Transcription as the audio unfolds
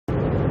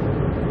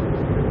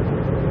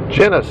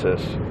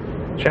Genesis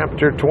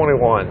chapter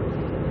 21.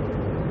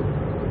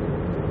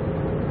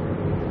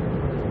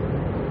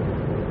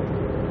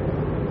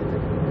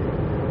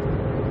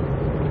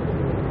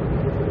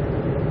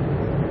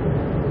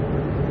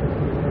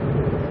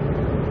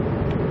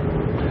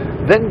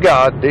 Then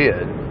God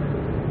did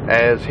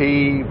as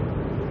he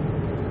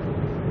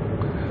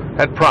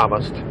had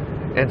promised,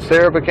 and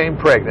Sarah became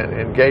pregnant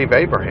and gave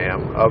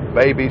Abraham a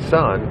baby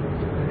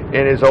son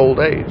in his old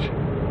age,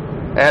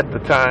 at the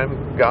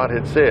time God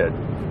had said.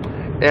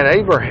 And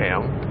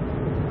Abraham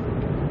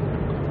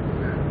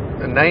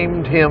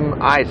named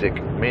him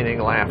Isaac, meaning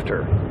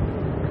laughter.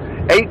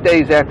 8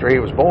 days after he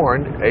was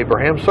born,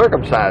 Abraham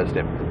circumcised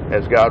him,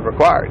 as God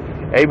required.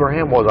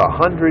 Abraham was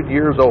 100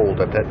 years old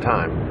at that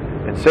time,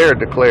 and Sarah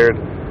declared,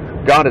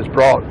 God has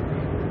brought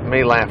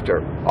me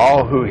laughter.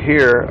 All who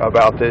hear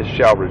about this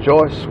shall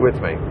rejoice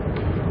with me.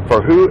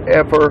 For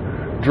whoever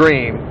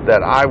dreamed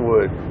that I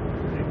would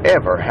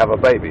ever have a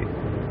baby?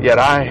 Yet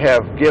I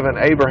have given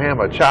Abraham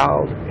a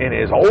child in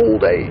his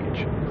old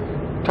age.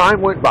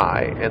 Time went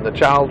by, and the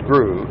child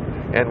grew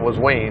and was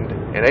weaned,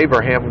 and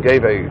Abraham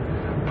gave a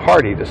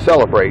party to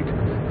celebrate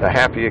the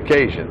happy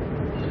occasion.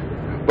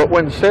 But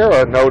when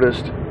Sarah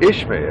noticed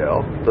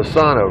Ishmael, the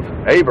son of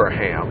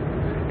Abraham,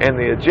 and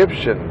the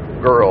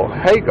Egyptian girl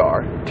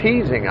Hagar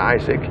teasing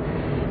Isaac,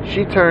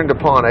 she turned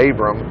upon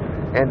Abram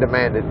and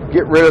demanded,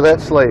 "Get rid of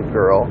that slave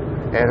girl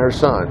and her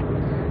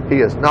son. He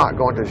is not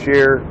going to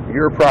share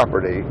your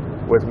property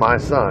with my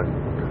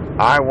son.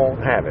 I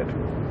won't have it."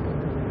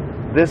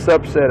 This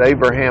upset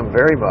Abraham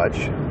very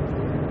much,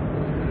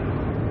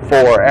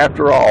 for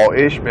after all,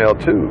 Ishmael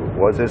too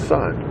was his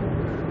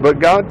son. But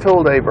God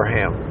told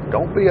Abraham,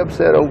 "Don't be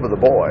upset over the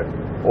boy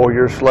or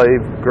your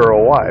slave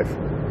girl wife.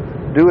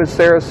 Do as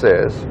Sarah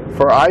says,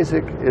 for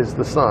Isaac is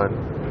the son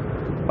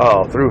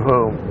through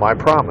whom my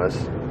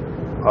promise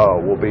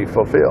will be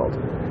fulfilled.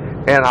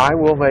 And I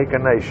will make a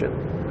nation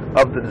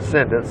of the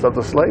descendants of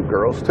the slave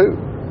girls too,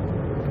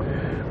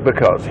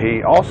 because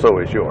he also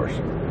is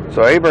yours."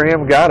 So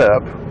Abraham got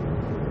up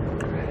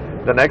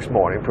the next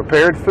morning,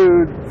 prepared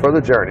food for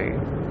the journey,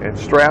 and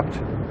strapped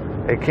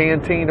a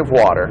canteen of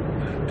water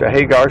to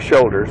Hagar's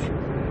shoulders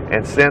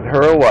and sent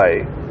her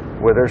away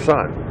with her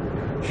son.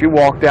 She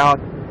walked out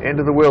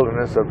into the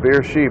wilderness of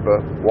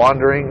Beersheba,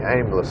 wandering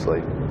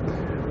aimlessly.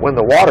 When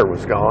the water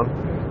was gone,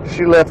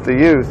 she left the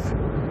youth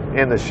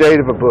in the shade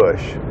of a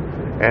bush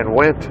and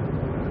went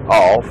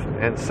off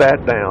and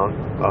sat down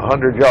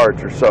 100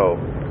 yards or so.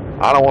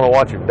 "I don't want to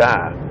watch him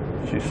die,"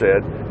 she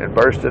said, and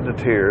burst into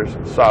tears,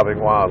 sobbing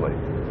wildly.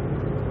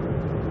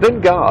 Then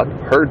God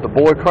heard the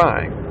boy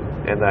crying,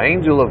 and the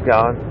angel of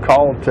God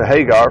called to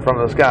Hagar from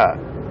the sky,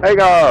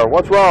 "Hagar,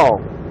 what's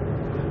wrong?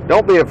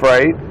 Don't be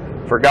afraid,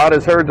 for God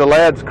has heard the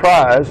lad's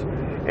cries,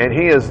 and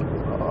he is,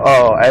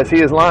 as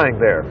he is lying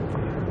there.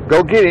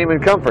 Go get him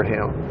and comfort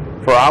him,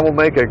 for I will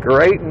make a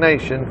great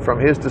nation from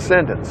his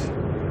descendants."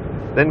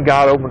 Then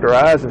God opened her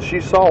eyes, and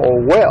she saw a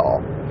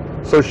well.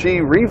 So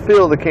she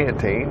refilled the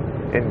canteen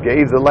and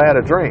gave the lad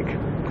a drink.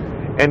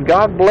 And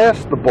God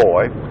blessed the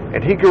boy,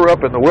 and he grew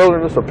up in the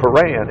wilderness of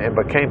Paran and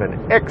became an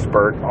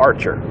expert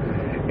archer.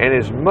 And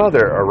his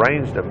mother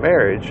arranged a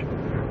marriage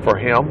for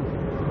him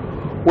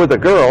with a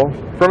girl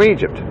from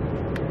Egypt.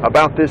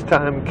 About this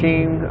time,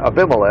 King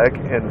Abimelech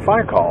and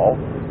Phicol,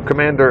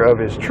 commander of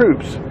his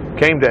troops,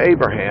 came to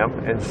Abraham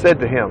and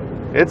said to him,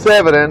 "It's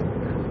evident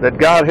that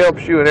God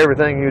helps you in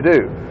everything you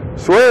do.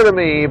 Swear to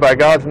me by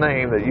God's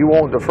name that you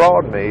won't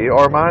defraud me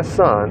or my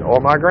son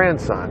or my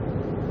grandson,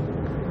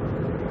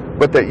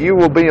 but that you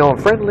will be on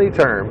friendly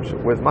terms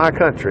with my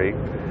country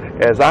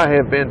as I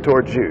have been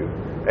towards you."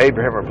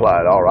 Abraham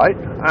replied, "All right,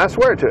 I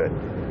swear to it."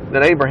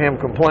 Then Abraham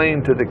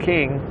complained to the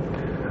king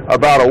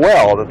about a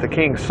well that the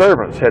king's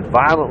servants had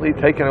violently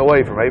taken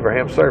away from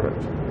Abraham's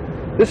servants.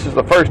 "This is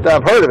the first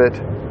I've heard of it,"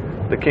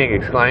 the king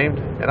exclaimed,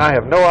 "and I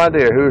have no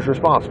idea who is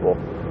responsible.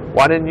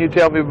 Why didn't you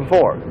tell me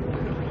before?"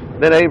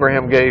 Then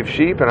Abraham gave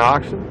sheep and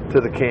oxen to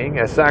the king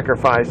as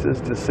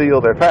sacrifices to seal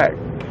their pact.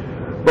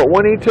 But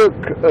when he took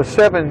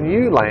 7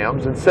 ewe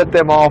lambs and set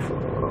them off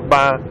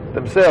by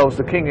themselves,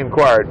 the king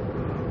inquired,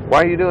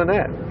 "Why are you doing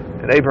that?"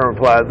 And Abraham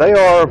replied, "They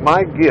are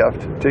my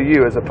gift to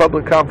you as a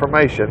public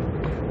confirmation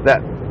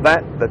that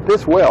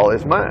this well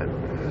is mine."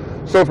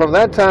 So from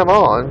that time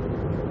on,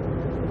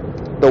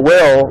 the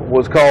well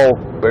was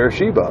called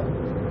Beersheba,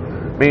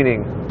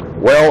 meaning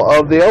well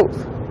of the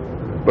oath,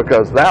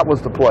 because that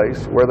was the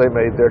place where they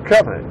made their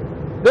covenant.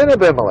 Then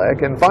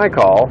Abimelech and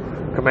Phicol,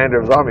 commander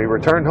of his army,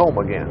 returned home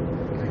again.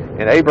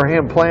 And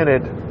Abraham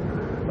planted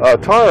a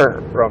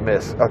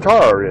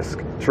tamarisk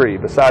tree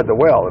beside the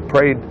well and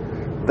prayed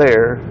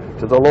there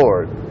to the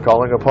Lord,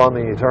 calling upon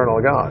the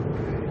eternal God.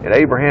 And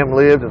Abraham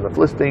lived in the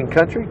Philistine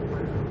country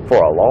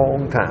for a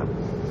long time.